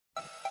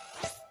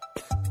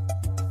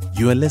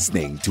You are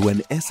listening to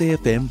an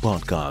SAFM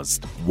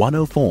podcast,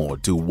 104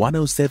 to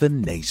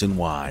 107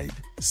 nationwide.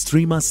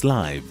 Stream us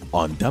live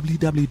on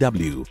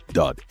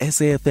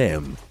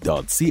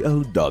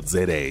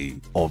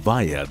www.safm.co.za or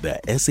via the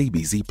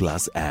SABC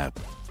Plus app.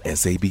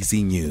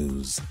 SABC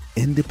News,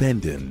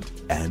 independent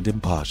and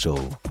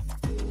impartial.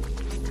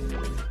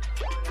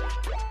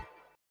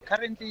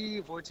 Currently,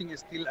 voting is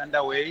still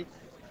underway.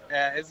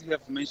 As you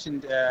have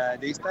mentioned,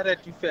 they started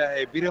with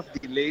a bit of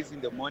delays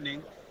in the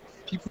morning.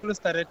 People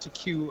started to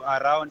queue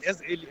around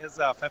as early as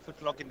 5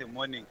 o'clock in the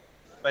morning.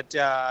 But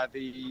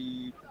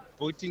the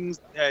voting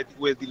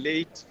were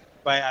delayed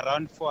by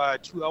around for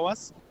 2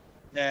 hours.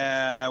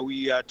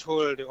 We were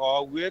told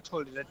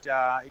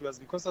that it was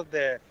because of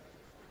the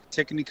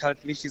technical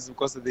glitches,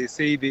 because they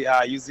say they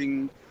are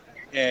using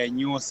a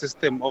new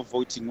system of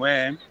voting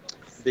where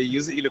they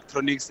use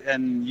electronics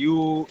and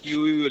you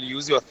will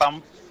use your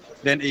thumb,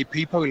 then a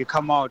paper will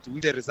come out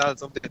with the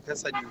results of the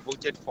person you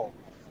voted for.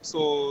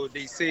 So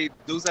they say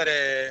those are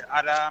the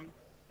other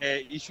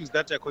issues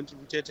that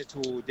contributed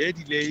to their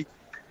delay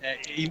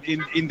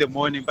in the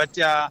morning. But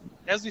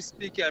as we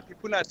speak,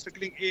 people are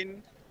trickling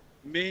in.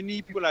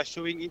 Many people are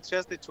showing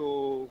interest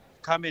to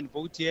come and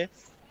vote here.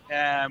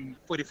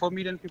 44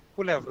 million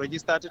people have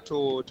registered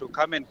to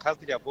come and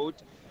cast their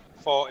vote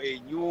for a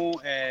new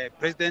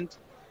president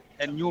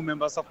and new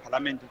members of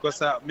parliament,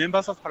 because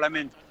members of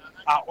parliament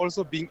are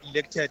also being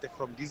elected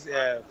from this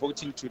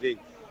voting today.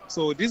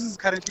 So this is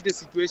currently the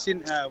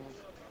situation.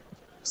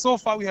 So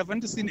far, we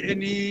haven't seen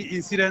any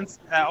incidents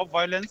of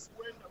violence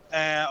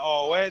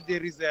or where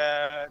there is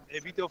a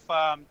bit of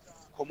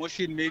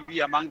commotion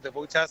maybe among the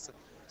voters.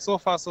 So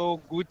far, so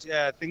good.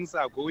 Things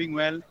are going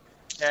well.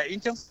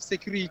 In terms of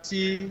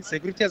security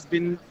has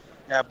been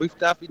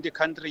beefed up in the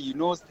country. You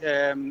know,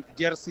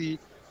 DRC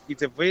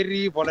is a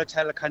very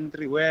volatile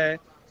country where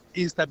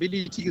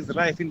instability is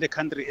rife in the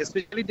country,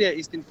 especially the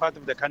eastern part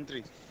of the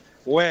country,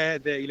 where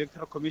the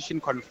Electoral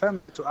Commission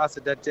confirmed to us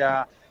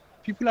that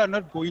people are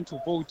not going to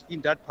vote in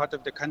that part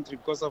of the country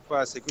because of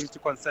security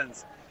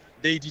concerns.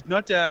 They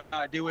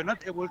were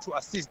not able to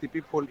assist the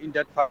people in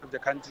that part of the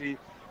country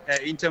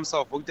in terms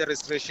of voter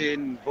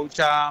registration,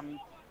 voter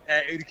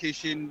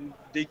education.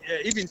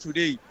 Even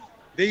today,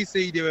 they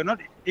say they were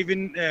not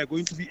even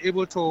going to be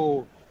able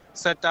to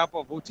set up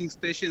voting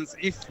stations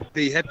if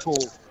they had to,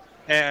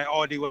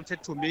 or they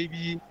wanted to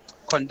maybe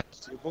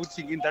conduct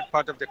voting in that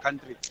part of the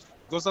country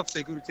because of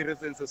security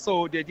reasons.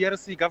 So the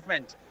DRC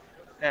government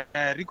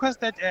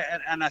requested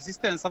an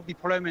assistance of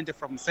deployment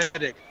from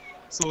SADC.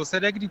 So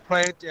SADC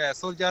deployed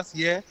soldiers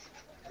here.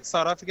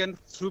 South African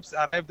troops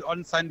arrived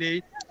on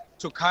Sunday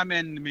to come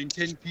and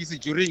maintain peace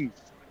during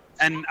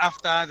and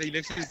after the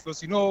elections,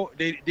 because, you know,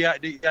 they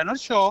are not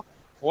sure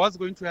what's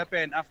going to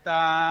happen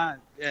after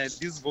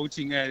this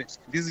voting,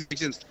 these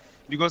elections,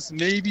 because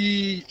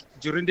maybe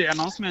during the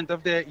announcement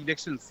of the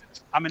elections,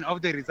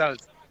 of the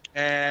results,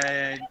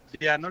 they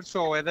are not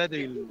sure whether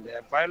they will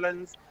have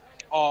violence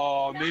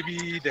or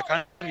maybe the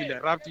country will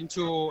erupt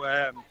into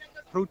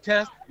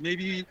protest,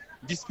 maybe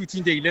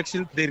disputing the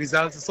elections, the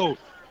results. So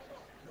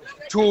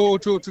to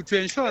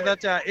ensure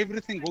that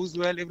everything goes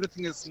well,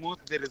 everything is smooth,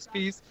 there is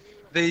peace,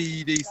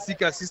 they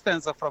seek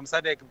assistance from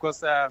SADC,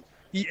 because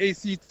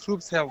EAC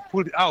troops have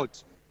pulled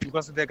out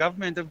because the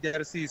government of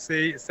DRC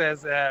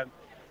says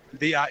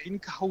they are in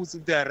cahoots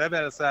with the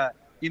rebels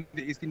in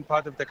the eastern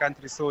part of the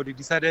country. So they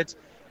decided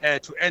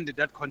to end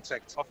that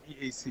contract of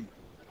EAC.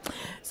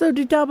 So,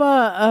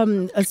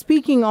 Ditaba,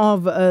 speaking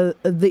of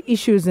the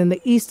issues in the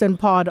eastern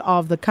part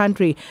of the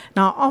country,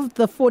 now of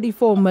the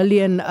 44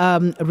 million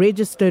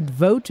registered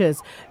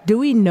voters, do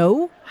we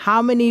know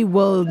how many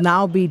will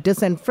now be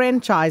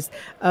disenfranchised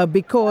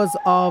because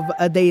of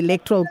the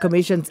Electoral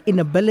Commission's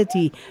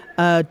inability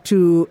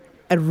to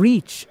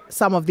reach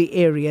some of the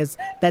areas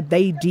that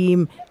they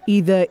deem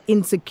either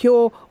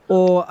insecure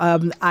or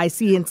I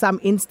see in some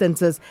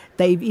instances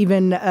they've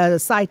even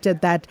cited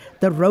that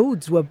the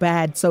roads were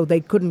bad so they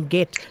couldn't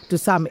get to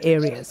some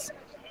areas?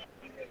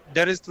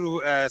 That is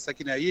true,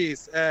 Sakina,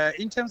 yes.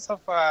 In terms of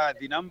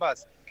the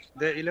numbers,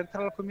 the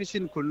Electoral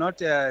Commission could not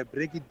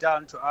break it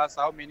down to us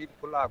how many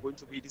people are going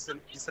to be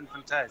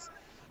disenfranchised.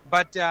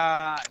 But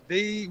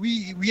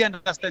we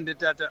understand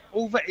that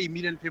over 1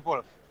 million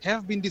people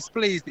have been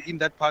displaced in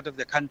that part of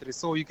the country.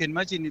 So you can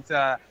imagine it's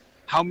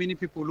how many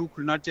people who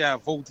could not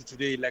vote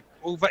today, like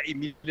over 1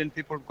 million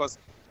people, because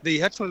they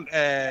had to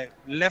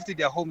left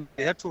their homes,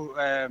 they had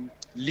to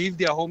leave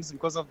their homes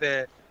because of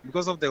the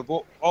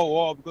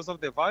war, because of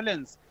the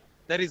violence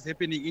that is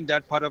happening in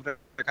that part of the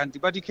country.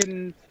 But you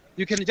can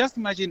just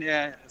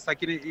imagine,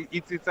 Sakina,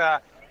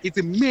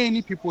 it's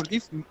many people.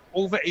 If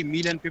over 1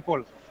 million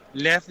people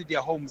left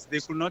their homes, they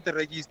could not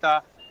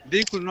register,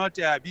 they could not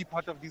be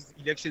part of these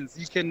elections.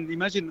 You can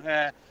imagine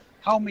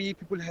how many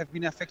people have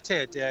been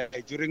affected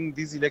during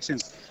these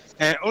elections.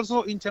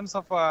 Also, in terms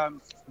of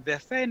the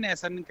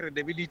fairness and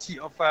credibility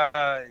of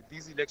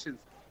these elections,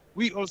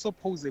 we also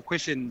pose a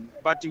question,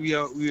 but we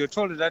are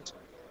told that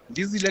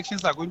these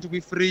elections are going to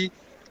be free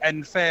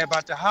and fair.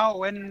 But how,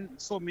 when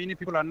so many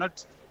people are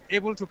not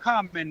able to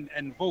come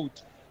and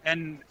vote,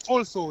 And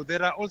also,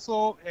 there are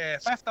also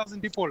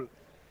 5,000 people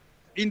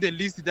in the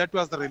list that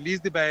was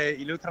released by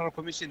Electoral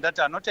Commission that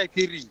are not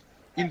appearing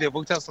in the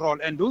voters' roll.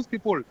 And those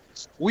people,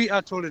 we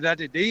are told that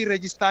they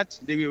registered,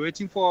 they were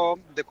waiting for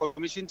the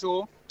commission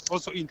to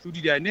also include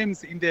their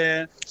names in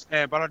the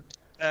ballot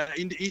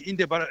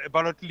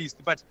ballot list,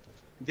 but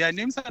their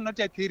names are not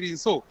appearing.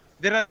 So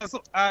there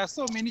are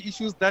so many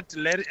issues that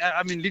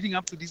leading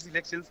up to these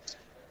elections.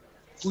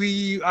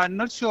 We are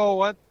not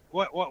sure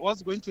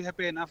what's going to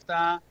happen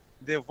after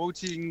the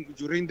voting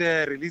during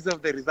the release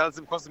of the results,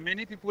 because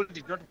many people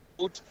did not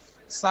vote.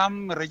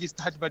 Some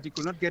registered, but they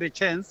could not get a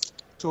chance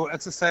to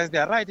exercise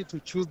their right to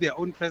choose their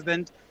own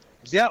president,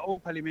 their own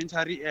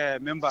parliamentary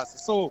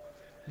members. So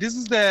this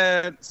is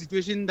the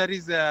situation that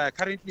is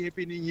currently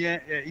happening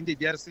here in the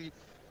DRC.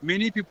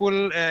 Many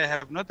people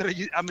have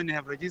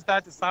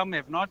registered, some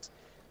have not,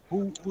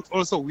 who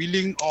also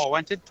willing or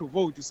wanted to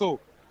vote. So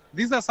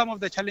these are some of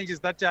the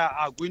challenges that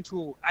are going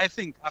to, I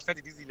think,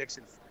 affect these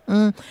elections.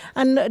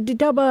 And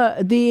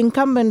Ditaba, the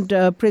incumbent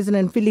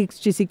President Felix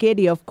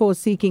Tshisekedi, of course,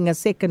 seeking a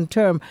second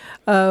term.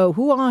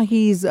 Who are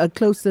his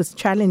closest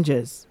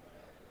challengers?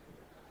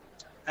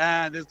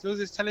 The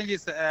closest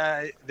challenges,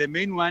 the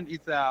main one is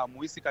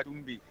Moise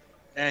Katumbi.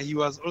 He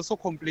was also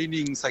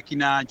complaining,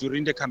 Sakina,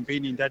 during the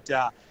campaigning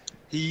that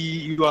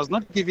he was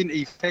not given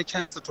a fair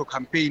chance to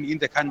campaign in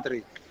the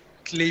country,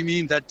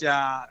 claiming that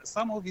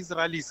some of his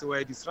rallies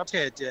were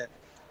disrupted.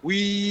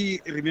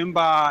 We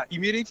remember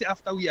immediately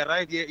after we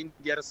arrived here in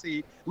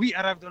DRC, we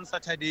arrived on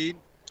Saturday.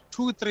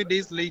 2-3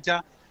 days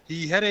later,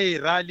 he had a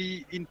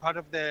rally in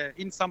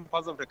some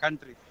parts of the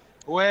country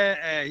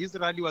where his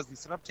rally was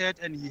disrupted,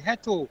 and he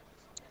had to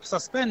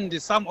suspend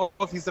some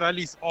of his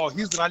rallies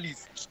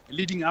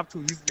leading up to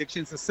his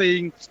elections,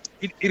 saying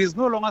it is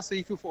no longer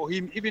safe for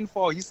him, even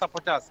for his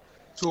supporters,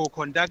 to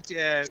conduct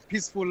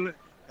peaceful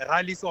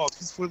rallies or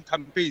peaceful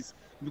campaigns,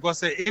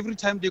 because every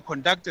time they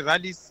conduct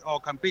rallies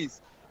or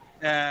campaigns,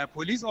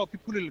 police or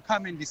people will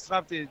come and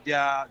disrupt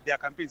their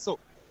campaigns. So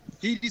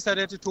he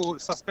decided to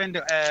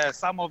suspend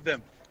some of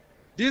them.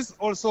 This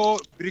also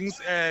brings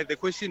the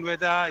question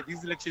whether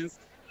these elections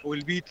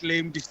will be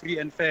claimed free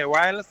and fair,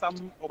 while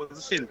some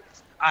opposition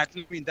are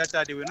claiming that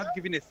they were not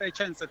given a fair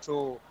chance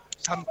to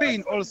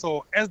campaign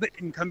also as the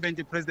incumbent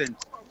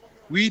president.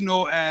 We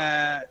know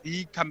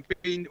he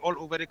campaigned all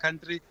over the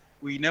country.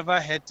 We never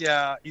had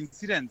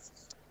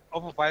incidents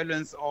of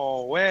violence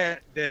or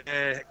where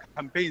the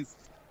campaigns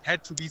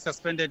had to be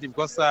suspended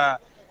because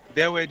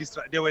there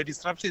were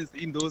disruptions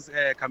in those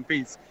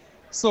campaigns.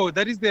 So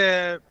that is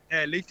the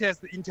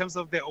latest in terms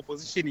of the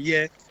opposition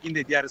here in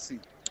the DRC.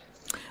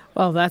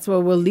 Well, that's where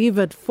we'll leave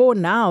it for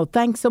now.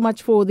 Thanks so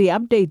much for the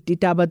update,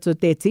 Ditaba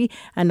Tsotetsi.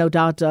 And no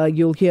doubt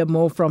you'll hear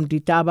more from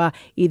Ditaba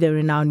either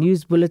in our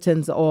news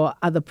bulletins or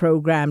other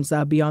programs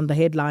beyond the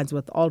headlines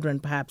with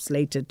Aldrin perhaps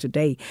later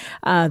today.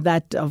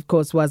 That, of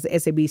course, was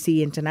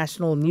SABC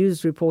International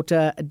News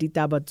Reporter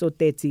Ditaba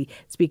Tsotetsi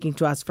speaking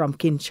to us from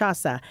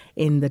Kinshasa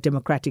in the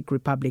Democratic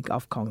Republic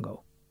of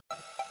Congo.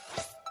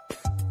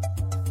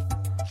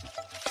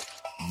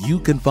 You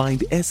can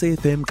find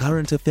SAFM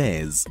Current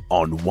Affairs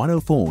on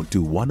 104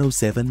 to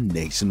 107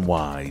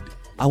 nationwide.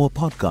 Our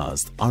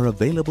podcasts are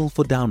available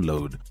for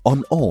download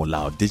on all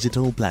our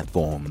digital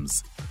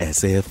platforms.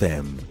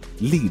 SAFM,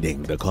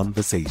 leading the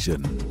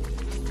conversation.